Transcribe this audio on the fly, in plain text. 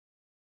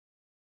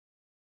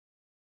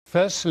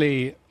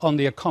Firstly, on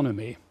the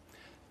economy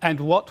and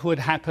what would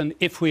happen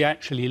if we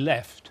actually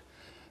left.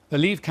 The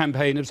Leave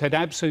campaign have said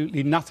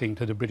absolutely nothing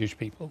to the British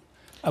people.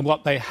 And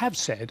what they have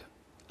said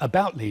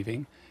about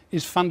leaving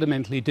is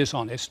fundamentally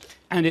dishonest,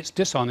 and it's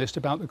dishonest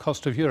about the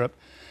cost of Europe.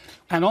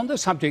 And on the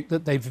subject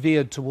that they've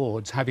veered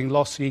towards, having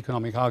lost the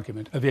economic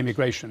argument of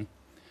immigration,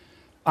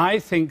 I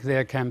think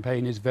their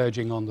campaign is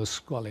verging on the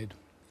squalid.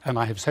 And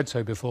I have said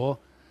so before,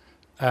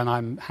 and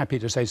I'm happy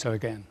to say so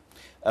again.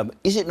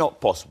 Is it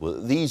not possible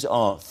that these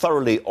are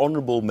thoroughly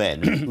honourable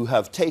men who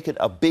have taken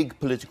a big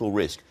political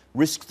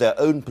risked their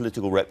own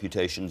political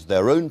reputations,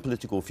 their own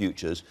political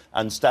futures,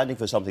 and standing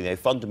for something they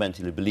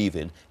fundamentally believe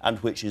in, and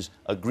which is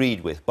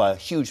agreed with by a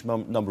huge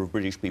number of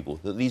British people,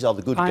 that these are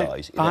the good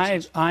guys?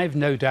 I've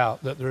no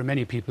doubt that there are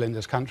many people in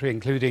this country,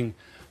 including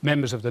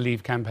members of the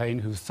Leave campaign,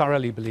 who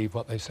thoroughly believe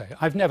what they say.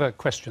 I've never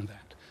questioned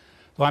that.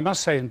 Though I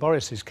must say in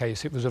Boris's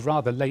case, it was a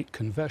rather late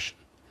conversion.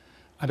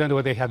 I don't know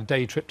whether he had a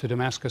day trip to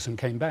Damascus and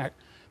came back,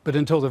 but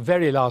until the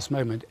very last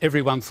moment,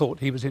 everyone thought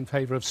he was in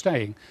favour of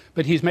staying.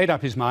 But he's made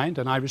up his mind,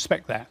 and I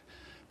respect that.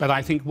 But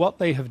I think what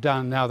they have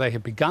done now they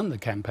have begun the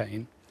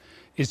campaign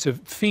is to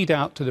feed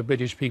out to the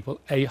British people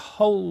a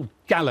whole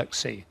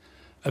galaxy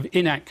of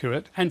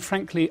inaccurate and,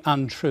 frankly,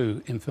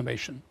 untrue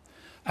information.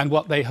 And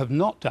what they have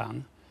not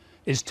done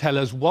is tell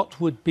us what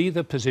would be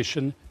the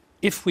position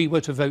if we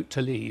were to vote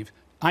to leave.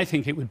 I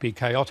think it would be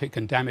chaotic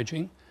and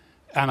damaging,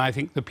 and I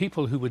think the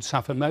people who would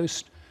suffer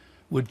most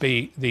would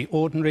be the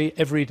ordinary,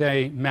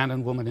 everyday man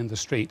and woman in the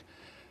street.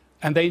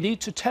 And they need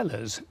to tell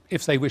us,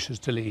 if they wish us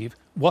to leave,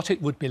 what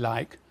it would be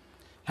like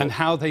and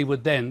how they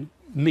would then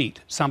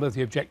meet some of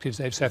the objectives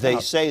they've set out. They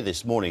say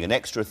this morning an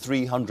extra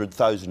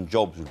 300,000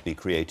 jobs would be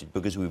created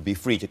because we would be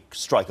free to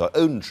strike our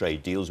own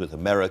trade deals with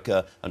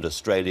America and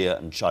Australia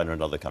and China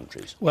and other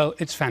countries. Well,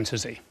 it's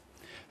fantasy.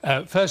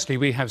 Firstly,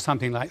 we have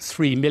something like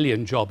 3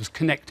 million jobs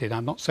connected.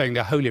 I'm not saying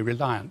they're wholly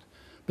reliant,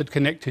 but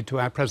connected to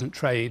our present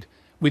trade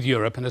with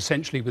Europe and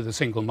essentially with the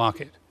single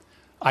market.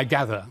 I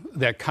gather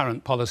their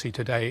current policy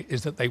today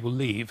is that they will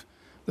leave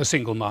the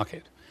single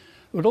market.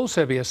 It would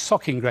also be a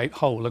socking great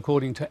hole,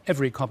 according to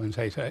every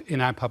commentator,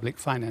 in our public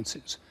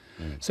finances.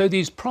 So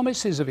these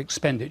promises of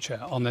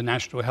expenditure on the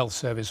National Health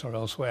Service or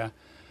elsewhere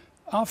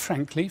are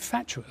frankly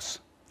fatuous.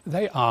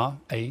 They are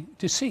a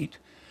deceit.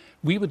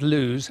 We would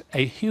lose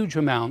a huge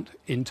amount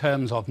in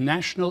terms of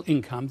national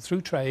income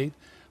through trade,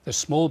 the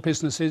small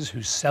businesses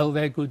who sell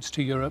their goods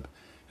to Europe,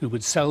 who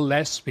would sell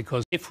less,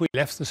 because if we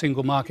left the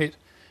single market,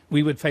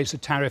 we would face a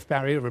tariff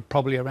barrier of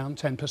probably around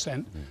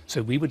 10%.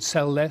 So we would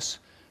sell less,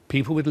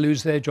 people would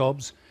lose their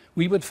jobs,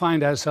 we would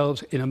find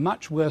ourselves in a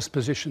much worse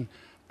position.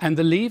 And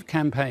the Leave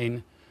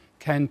campaign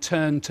can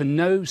turn to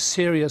no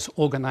serious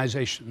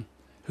organisation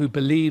who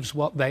believes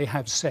what they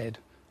have said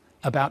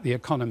about the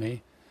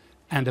economy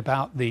and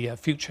about the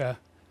future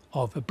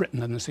of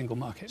Britain and the single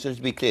market. So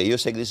to be clear, you're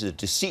saying this is a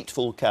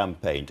deceitful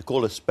campaign. To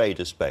call a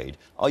spade,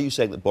 are you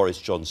saying that Boris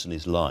Johnson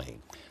is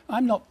lying?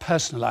 I'm not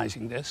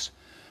personalising this,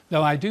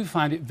 though I do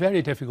find it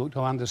very difficult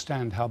to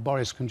understand how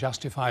Boris can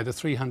justify the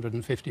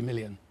 350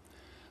 million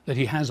that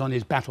he has on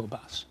his battle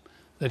bus,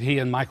 that he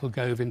and Michael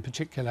Gove in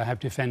particular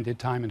have defended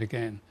time and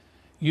again.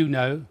 You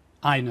know,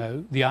 I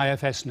know, the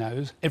IFS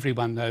knows,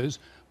 everyone knows,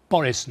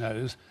 Boris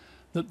knows,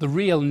 that the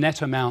real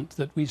net amount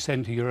that we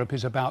send to Europe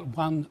is about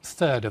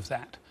 1/3 of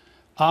that,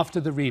 after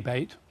the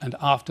rebate and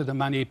after the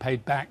money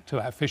paid back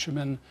to our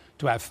fishermen,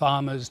 to our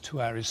farmers,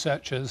 to our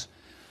researchers.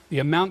 The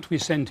amount we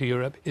send to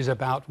Europe is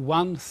about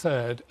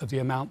 1/3 of the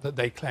amount that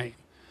they claim.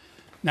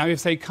 Now,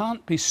 if they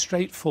can't be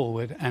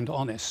straightforward and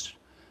honest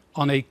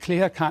on a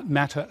clear-cut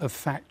matter of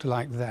fact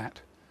like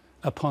that,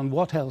 upon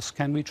what else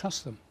can we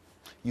trust them?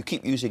 You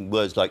keep using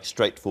words like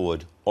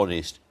straightforward,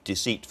 honest,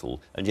 deceitful,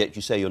 and yet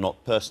you say you're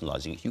not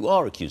personalising it. You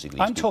are accusing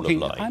these people of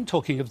lying. I'm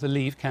talking of the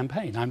Leave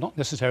campaign. I'm not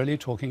necessarily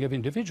talking of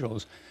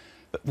individuals.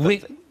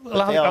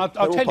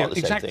 I'll tell you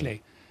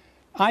exactly.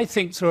 I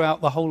think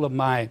throughout the whole of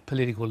my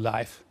political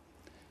life,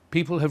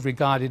 people have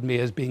regarded me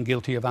as being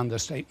guilty of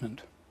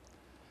understatement.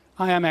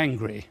 I am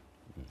angry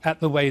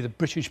at the way the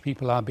British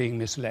people are being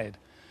misled.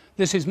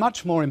 This is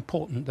much more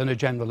important than a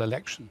general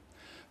election.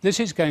 This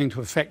is going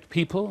to affect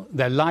people,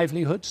 their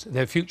livelihoods,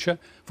 their future,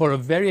 for a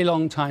very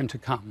long time to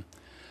come.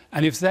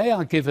 And if they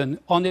are given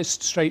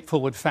honest,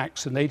 straightforward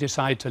facts and they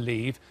decide to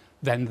leave,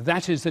 then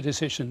that is the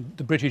decision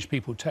the British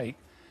people take.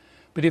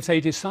 But if they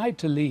decide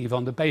to leave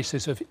on the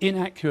basis of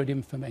inaccurate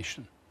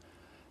information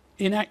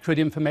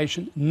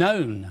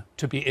known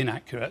to be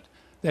inaccurate,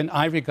 then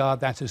I regard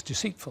that as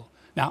deceitful.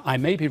 Now, I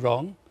may be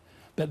wrong,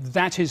 but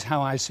that is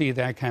how I see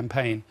their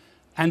campaign.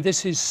 And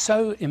this is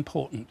so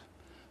important.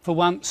 For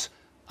once,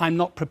 I'm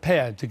not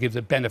prepared to give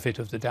the benefit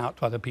of the doubt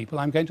to other people.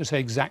 I'm going to say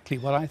exactly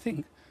what I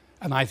think.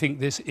 And I think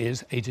this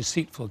is a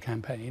deceitful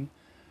campaign.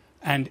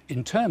 And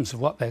in terms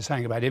of what they're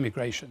saying about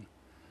immigration,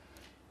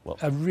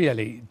 a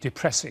really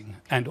depressing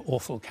and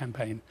awful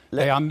campaign.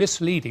 They are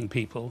misleading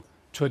people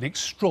to an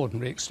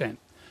extraordinary extent.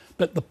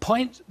 But the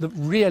point that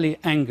really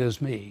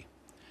angers me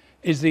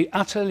is the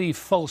utterly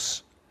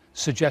false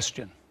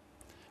suggestion,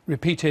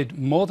 repeated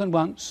more than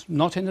once,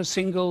 not in a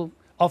single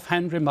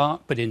offhand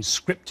remark, but in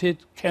scripted,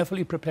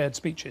 carefully prepared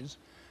speeches,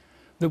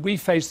 that we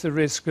face the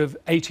risk of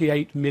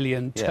 88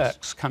 million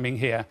Turks coming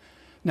here.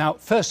 Now,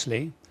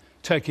 firstly,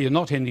 Turkey are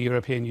not in the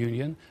European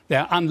Union.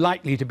 They're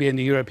unlikely to be in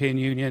the European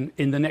Union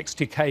in the next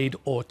decade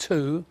or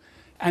two.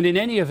 And in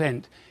any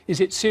event,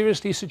 is it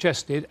seriously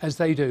suggested, as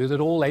they do, that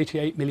all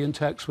 88 million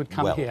Turks would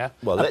come here?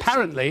 Well,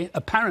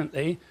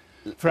 apparently,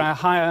 for our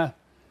higher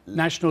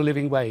national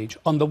living wage.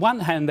 On the one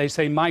hand, they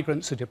say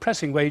migrants are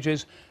depressing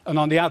wages, and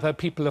on the other,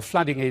 people are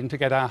flooding in to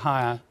get our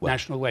higher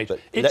national wage.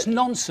 It's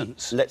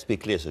nonsense. Let's be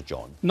clear, Sir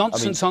John.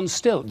 Nonsense on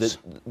stilts.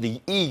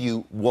 The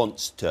EU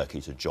wants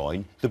Turkey to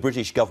join. The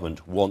British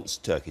government wants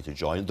Turkey to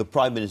join. The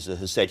Prime Minister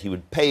has said he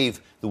would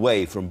pave the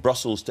way from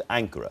Brussels to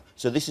Ankara.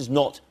 So this is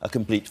not a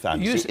complete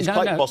fantasy. It's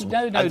quite possible.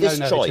 And this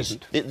choice,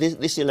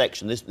 this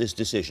election, this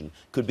decision,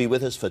 could be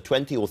with us for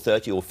 20 or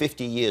 30 or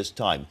 50 years'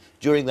 time.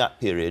 During that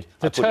period,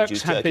 the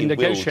Turks have been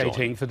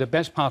negotiating for the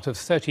best part of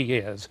 30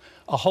 years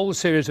a whole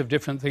series of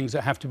different things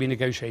that have to be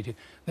negotiated.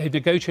 They've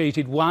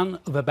negotiated one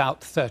of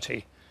about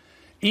 30.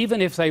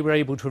 Even if they were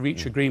able to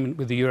reach agreement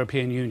with the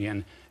European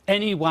Union,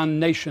 any one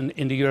nation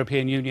in the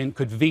European Union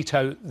could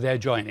veto their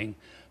joining.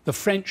 The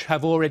French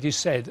have already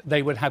said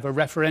they would have a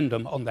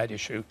referendum on that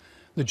issue.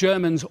 The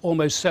Germans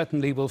almost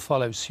certainly will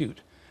follow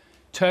suit.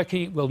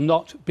 Turkey will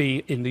not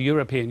be in the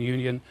European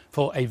Union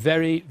for a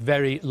very,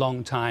 very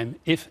long time,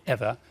 if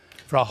ever,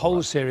 for a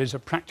whole series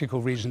of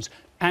practical reasons.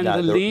 And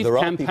the Leave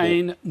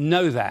campaign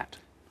know that.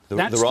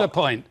 That's the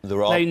point.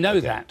 They know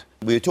that.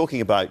 We're talking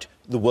about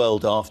the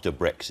world after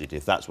Brexit,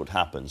 if that's what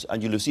happens.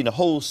 And you'll have seen a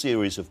whole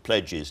series of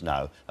pledges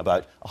now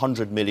about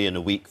 100 million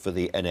a week for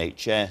the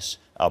NHS,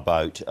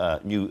 about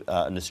an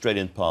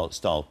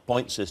Australian-style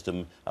point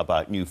system,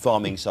 about new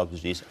farming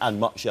subsidies, and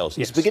much else.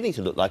 It's beginning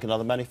to look like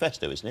another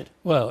manifesto, isn't it?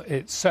 Well,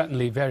 it's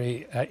certainly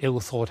very ill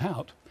thought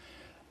out.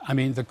 I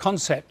mean, the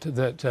concept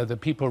that the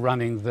people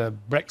running the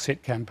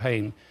Brexit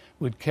campaign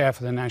would care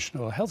for the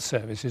National Health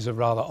Service is a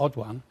rather odd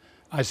one.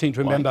 I seem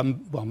to remember,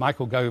 well,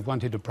 Michael Gove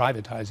wanted to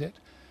privatise it,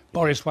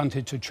 Boris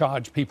wanted to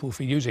charge people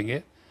for using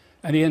it,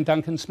 and Ian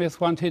Duncan Smith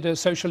wanted a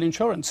social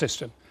insurance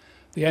system.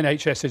 The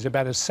NHS is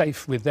about as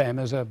safe with them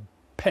as a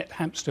pet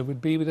hamster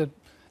would be with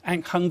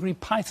an hungry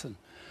python.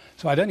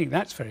 So I don't think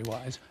that's very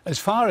wise. As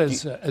far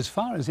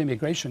as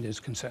immigration is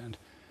concerned,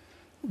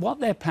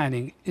 what they're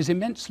planning is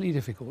immensely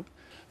difficult.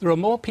 There are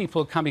more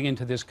people coming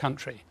into this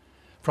country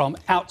from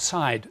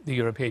outside the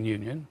European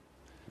Union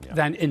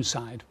than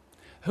inside.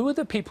 Who are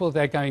the people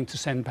they're going to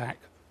send back?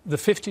 The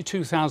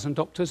 52,000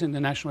 doctors in the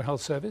National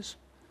Health Service?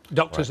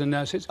 Doctors and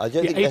nurses?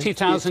 The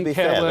 80,000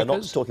 care workers? They're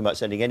not talking about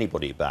sending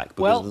anybody back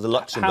because of the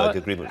Luxembourg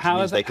Agreement, which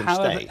means they can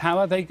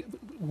stay.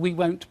 We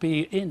won't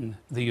be in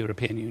the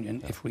European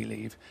Union if we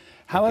leave.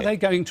 How are they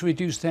going to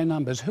reduce their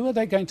numbers? Who are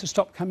they going to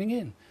stop coming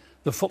in?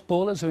 The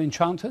footballers or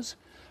enchanters?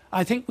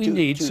 I think we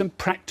need some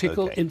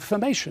practical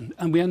information,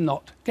 and we are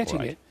not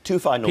getting it.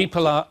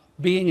 People are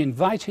being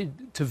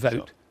invited to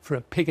vote for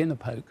a pig in a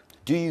poke.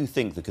 Do you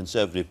think the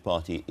Conservative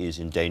Party is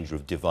in danger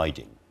of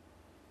dividing?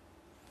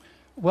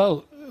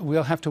 Well,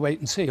 we'll have to wait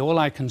and see. All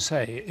I can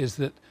say is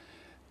that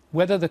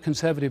whether the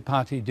Conservative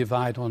Party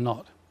divide or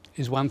not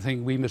is one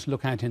thing we must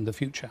look at in the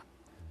future.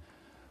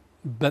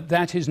 But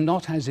that is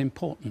not as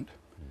important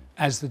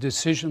as the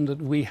decision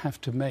that we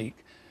have to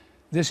make.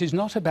 This is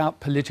not about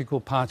political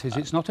parties,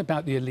 it's not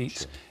about the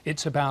elites,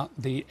 it's about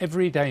the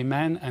everyday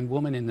man and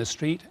woman in the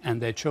street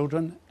and their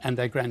children and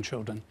their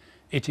grandchildren.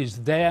 It is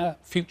their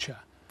future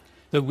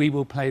that we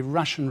will play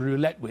Russian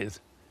roulette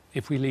with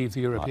if we leave the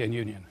European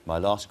Union. My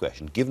last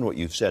question, given what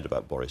you've said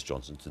about Boris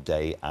Johnson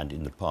today and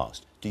in the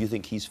past, do you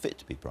think he's fit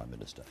to be Prime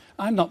Minister?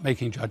 I'm not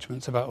making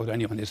judgments about whether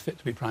anyone is fit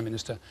to be Prime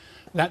Minister.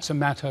 That's a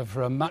matter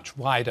for a much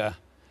wider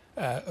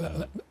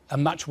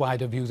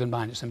view than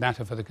mine. It's a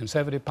matter for the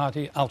Conservative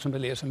Party.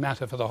 Ultimately, it's a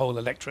matter for the whole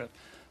electorate.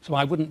 So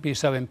I wouldn't be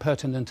so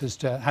impertinent as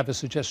to have a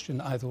suggestion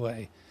either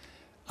way.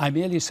 I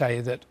merely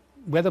say that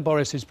whether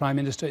Boris is Prime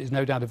Minister is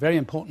no doubt a very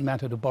important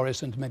matter to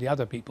Boris and to many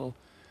other people.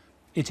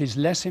 It is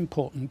less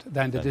important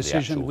than the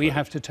decision we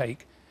have to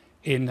take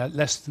in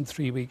less than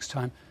 3 weeks'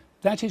 time.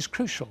 That is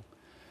crucial.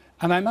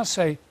 And I must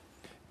say,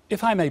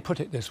 if I may put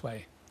it this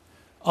way,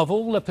 of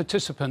all the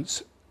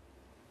participants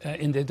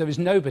there is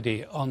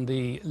nobody on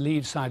the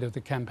Leave side of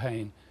the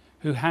campaign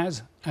who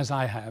has, as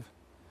I have,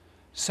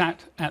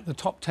 sat at the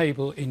top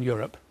table in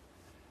Europe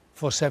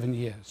for 7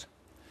 years.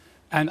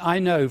 And I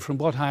know from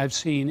what I have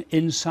seen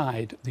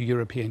inside the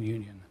European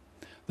Union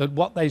that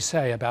what they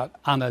say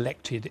about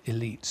unelected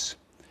elites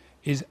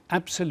is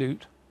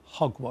absolute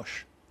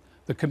hogwash.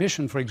 The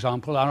Commission, for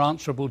example, are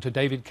answerable to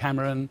David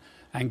Cameron,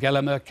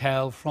 Angela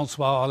Merkel,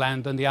 François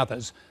Hollande and the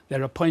others.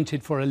 They're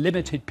appointed for a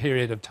limited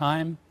period of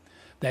time.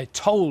 They're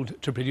told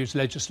to produce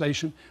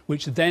legislation,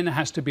 which then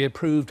has to be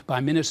approved by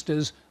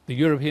ministers, the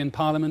European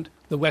Parliament,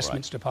 the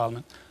Westminster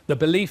Parliament. The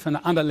belief an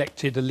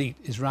unelected elite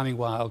is running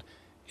wild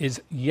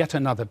is yet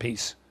another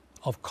piece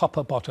of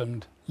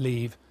copper-bottomed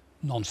Leave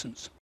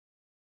nonsense.